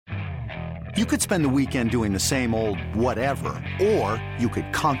You could spend the weekend doing the same old whatever, or you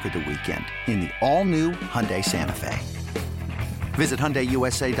could conquer the weekend in the all-new Hyundai Santa Fe. Visit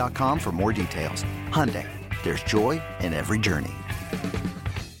HyundaiUSA.com for more details. Hyundai, there's joy in every journey.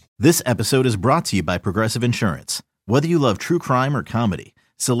 This episode is brought to you by Progressive Insurance. Whether you love true crime or comedy,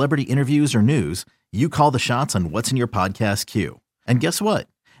 celebrity interviews or news, you call the shots on what's in your podcast queue. And guess what?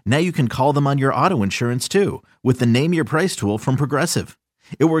 Now you can call them on your auto insurance too with the Name Your Price tool from Progressive.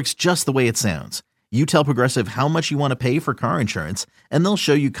 It works just the way it sounds. You tell Progressive how much you want to pay for car insurance, and they'll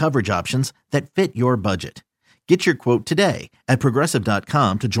show you coverage options that fit your budget. Get your quote today at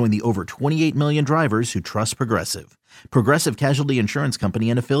Progressive.com to join the over 28 million drivers who trust Progressive. Progressive Casualty Insurance Company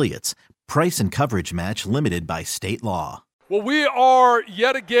and Affiliates. Price and coverage match limited by state law. Well, we are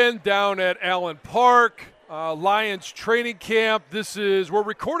yet again down at Allen Park, Lions training camp. We're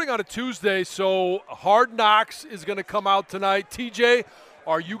recording on a Tuesday, so Hard Knocks is going to come out tonight. TJ,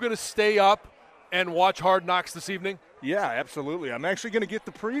 are you going to stay up and watch Hard Knocks this evening? Yeah, absolutely. I'm actually going to get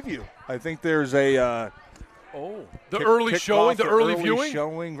the preview. I think there's a early viewing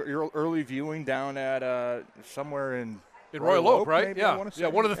down at somewhere in Royal Oak, right? Maybe, yeah,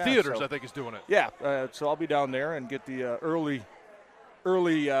 one of the theaters I think is doing it. Yeah, so I'll be down there and get the early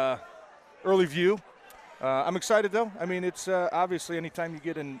view. I'm excited though. I mean, it's obviously anytime you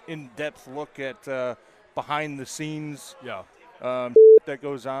get an in-depth look at behind the scenes. Yeah. That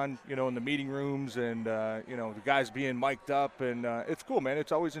goes on, in the meeting rooms and, the guys being mic'd up. And it's cool, man.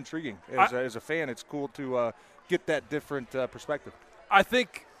 It's always intriguing. As a fan, it's cool to get that different perspective. I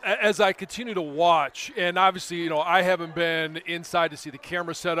think as I continue to watch, and obviously, I haven't been inside to see the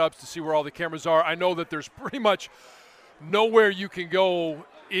camera setups, to see where all the cameras are. I know that there's pretty much nowhere you can go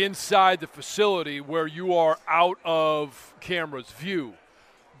inside the facility where you are out of camera's view.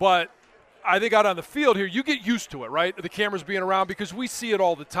 But I think out on the field here, you get used to it, right? The cameras being around because we see it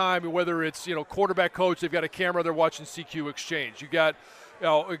all the time. Whether it's, quarterback coach, they've got a camera, they're watching CQ exchange. You got,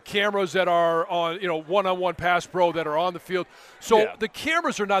 cameras that are on, one-on-one pass pro that are on the field. So The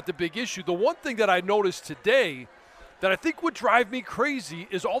cameras are not the big issue. The one thing that I noticed today that I think would drive me crazy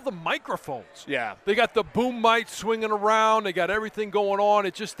is all the microphones. Yeah. They got the boom mics swinging around. They got everything going on.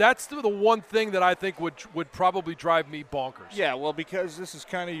 That's the one thing that I think would probably drive me bonkers. Yeah, well, because this is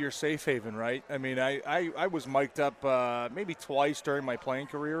kind of your safe haven, right? I mean, I was mic'd up maybe twice during my playing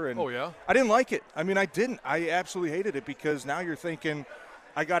career. And I didn't like it. I mean, I didn't. I absolutely hated it because now you're thinking,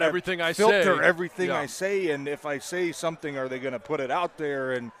 I got to filter everything I say. And if I say something, are they going to put it out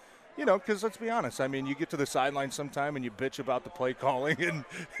there? And because let's be honest, I mean, you get to the sideline sometime and you bitch about the play calling, and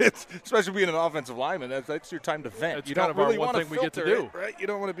it's, especially being an offensive lineman, that's your time to vent. It's you kind don't of really our want one to thing we get to do, right? You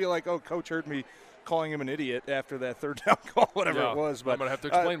don't want to be like, oh, coach heard me calling him an idiot after that third down call, whatever it was. But I'm going to have to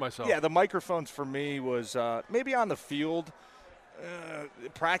explain myself. Yeah, the microphones for me was maybe on the field,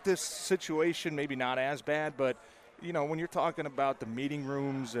 practice situation, maybe not as bad, but when you're talking about the meeting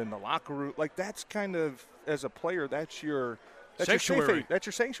rooms and the locker room, like that's kind of, as a player, that's your sanctuary. That's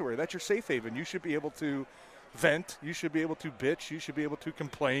your sanctuary. That's your safe haven. You should be able to vent. You should be able to bitch. You should be able to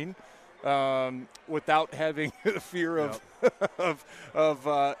complain without having the fear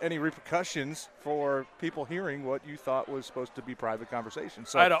of any repercussions for people hearing what you thought was supposed to be private conversation.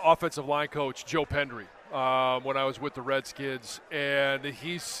 So I had an offensive line coach, Joe Pendry, when I was with the Redskins, and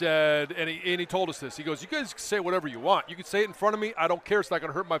he said, and he told us this. He goes, "You guys can say whatever you want. You can say it in front of me. I don't care. It's not going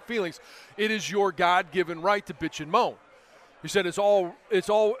to hurt my feelings. It is your God-given right to bitch and moan." He said, it's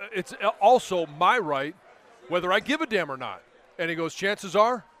also my right whether I give a damn or not. And he goes, chances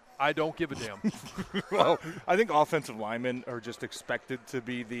are, I don't give a damn. Well, I think offensive linemen are just expected to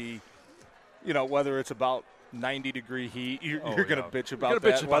be whether it's about 90-degree heat, you're going to bitch about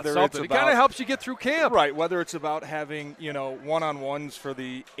that. Whether it kind of helps you get through camp. Right, whether it's about having, one-on-ones for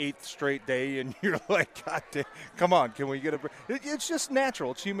the 8th straight day, and you're like, God damn, come on, can we get a break? It's just natural.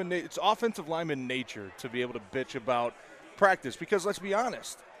 It's human. It's offensive lineman nature to be able to bitch about practice, because let's be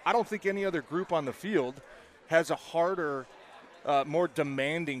honest, I don't think any other group on the field has a harder, more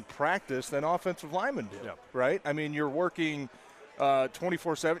demanding practice than offensive linemen do. Yeah. Right? I mean, you're working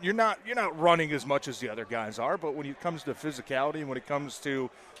 24/7. You're not running as much as the other guys are, but when it comes to physicality and when it comes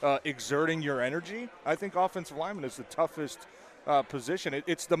to exerting your energy, I think offensive lineman is the toughest position.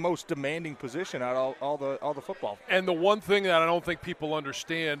 It's the most demanding position out of all the football. And the one thing that I don't think people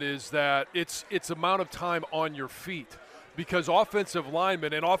understand is that it's amount of time on your feet. Because offensive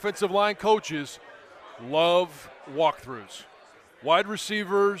linemen and offensive line coaches love walkthroughs. Wide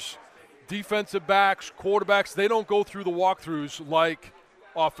receivers, defensive backs, quarterbacks, they don't go through the walkthroughs like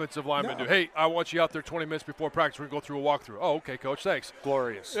offensive linemen do. Hey, I want you out there 20 minutes before practice. We're going to go through a walkthrough. Oh, okay, Coach, thanks.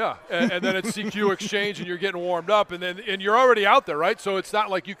 Glorious. Yeah, and then it's CQ exchange, and you're getting warmed up, and you're already out there, right? So it's not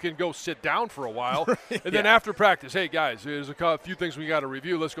like you can go sit down for a while. And then after practice, hey, guys, there's a few things we got to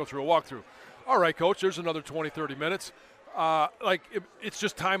review. Let's go through a walkthrough. All right, Coach, there's another 20, 30 minutes. It's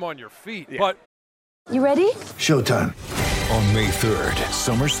just time on your feet. Yeah. But you ready? Showtime. On May 3rd,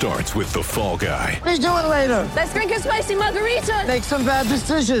 summer starts with The Fall Guy. Let's do it later. Let's drink a spicy margarita. Make some bad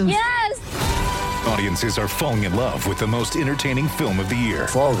decisions. Yes. Audiences are falling in love with the most entertaining film of the year.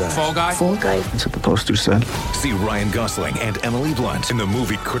 Fall Guy. Fall Guy? Fall Guy. That's what the poster said. See Ryan Gosling and Emily Blunt in the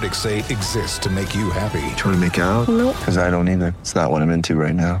movie critics say exists to make you happy. Trying to make it out? Nope. Because I don't either. It's not what I'm into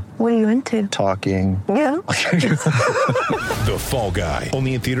right now. What are you into? Talking. Yeah. The Fall Guy.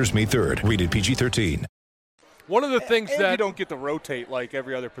 Only in theaters May 3rd. Rated PG-13. one of the things and that you don't get to rotate like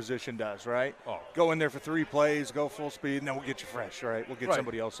every other position does, right? Oh. Go in there for 3 plays, go full speed, and then we'll get you fresh, right? We'll get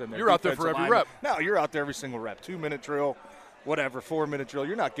somebody else in there. You're out there for every rep. No, you're out there every single rep. 2-minute drill, whatever, 4-minute drill.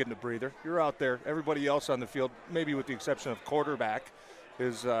 You're not getting a breather. You're out there. Everybody else on the field, maybe with the exception of quarterback,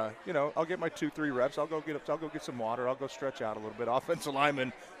 is I'll get my 2-3 reps. I'll go get some water. I'll go stretch out a little bit. Offensive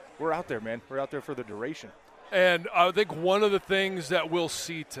lineman, we're out there, man. We're out there for the duration. And I think one of the things that we'll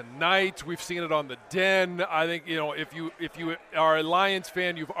see tonight, we've seen it on the Den. I think, if you are a Lions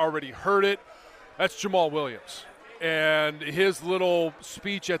fan, you've already heard it. That's Jamal Williams and his little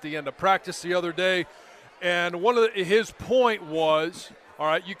speech at the end of practice the other day. And his point was, all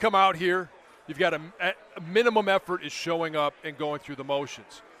right, you come out here, you've got a minimum effort is showing up and going through the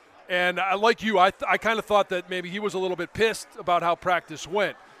motions. And like you, I kind of thought that maybe he was a little bit pissed about how practice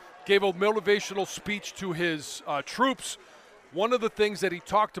went. Gave a motivational speech to his troops. One of the things that he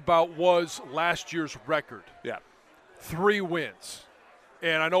talked about was last year's record. Yeah. 3 wins.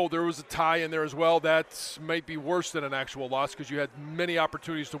 And I know there was a tie in there as well. That might be worse than an actual loss because you had many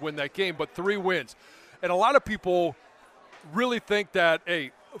opportunities to win that game, but 3 wins. And a lot of people really think that,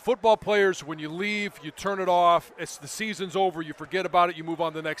 hey, football players, when you leave, you turn it off. It's the season's over. You forget about it. You move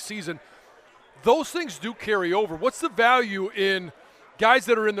on to the next season. Those things do carry over. What's the value in guys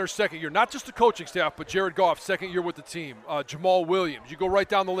that are in their second year, not just the coaching staff, but Jared Goff, second year with the team, Jamal Williams, you go right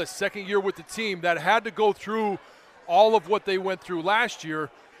down the list, second year with the team that had to go through all of what they went through last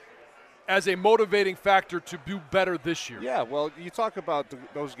year as a motivating factor to do better this year. Yeah, well, you talk about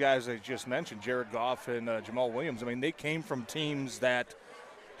those guys I just mentioned, Jared Goff and Jamal Williams. I mean, they came from teams that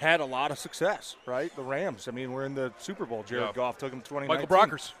had a lot of success, right? The Rams, I mean, we're in the Super Bowl. Jared Goff took them to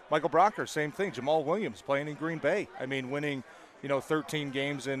 2019. Michael Brockers, same thing. Jamal Williams playing in Green Bay. I mean, winning – 13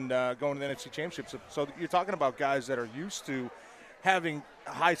 games and going to the NFC Championship. So you're talking about guys that are used to having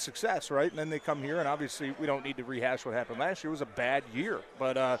high success, right? And then they come here, and obviously we don't need to rehash what happened last year. It was a bad year.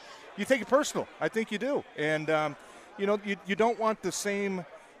 But you take it personal. I think you do. And, you don't want the same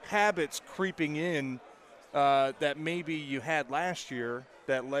habits creeping in that maybe you had last year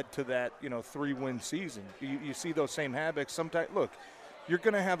that led to that, 3-win season. You see those same habits. Sometimes, look, you're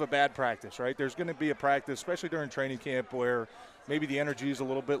going to have a bad practice, right? There's going to be a practice, especially during training camp, where maybe the energy is a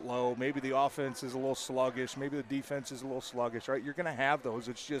little bit low, maybe the offense is a little sluggish, maybe the defense is a little sluggish, right? You're going to have those.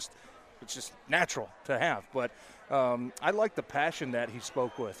 It's just natural to have. But I like the passion that he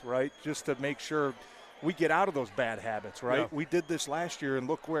spoke with, right? Just to make sure we get out of those bad habits, right? Yeah. We did this last year, and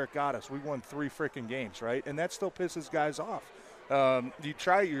look where it got us. We won 3 freaking games, right? And that still pisses guys off. You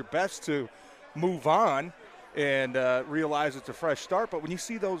try your best to move on and realize it's a fresh start. But when you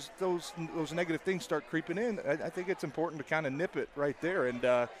see those negative things start creeping in, I think it's important to kind of nip it right there. And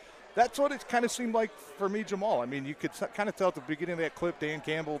that's what it kind of seemed like for me, Jamal. I mean, you could kind of tell at the beginning of that clip, Dan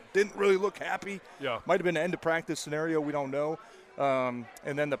Campbell didn't really look happy. Yeah. Might have been an end-of-practice scenario. We don't know. And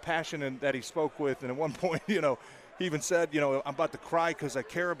then the passion that he spoke with, and at one point, he even said, I'm about to cry because I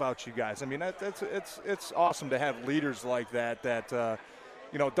care about you guys. I mean, it's awesome to have leaders like that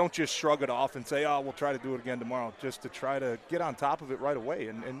don't just shrug it off and say, we'll try to do it again tomorrow, just to try to get on top of it right away.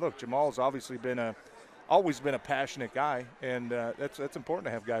 And look, Jamal's obviously always been a passionate guy, and that's important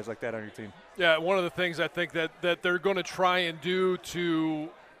to have guys like that on your team. Yeah, one of the things I think that they're going to try and do to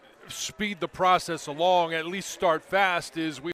speed the process along, at least start fast, is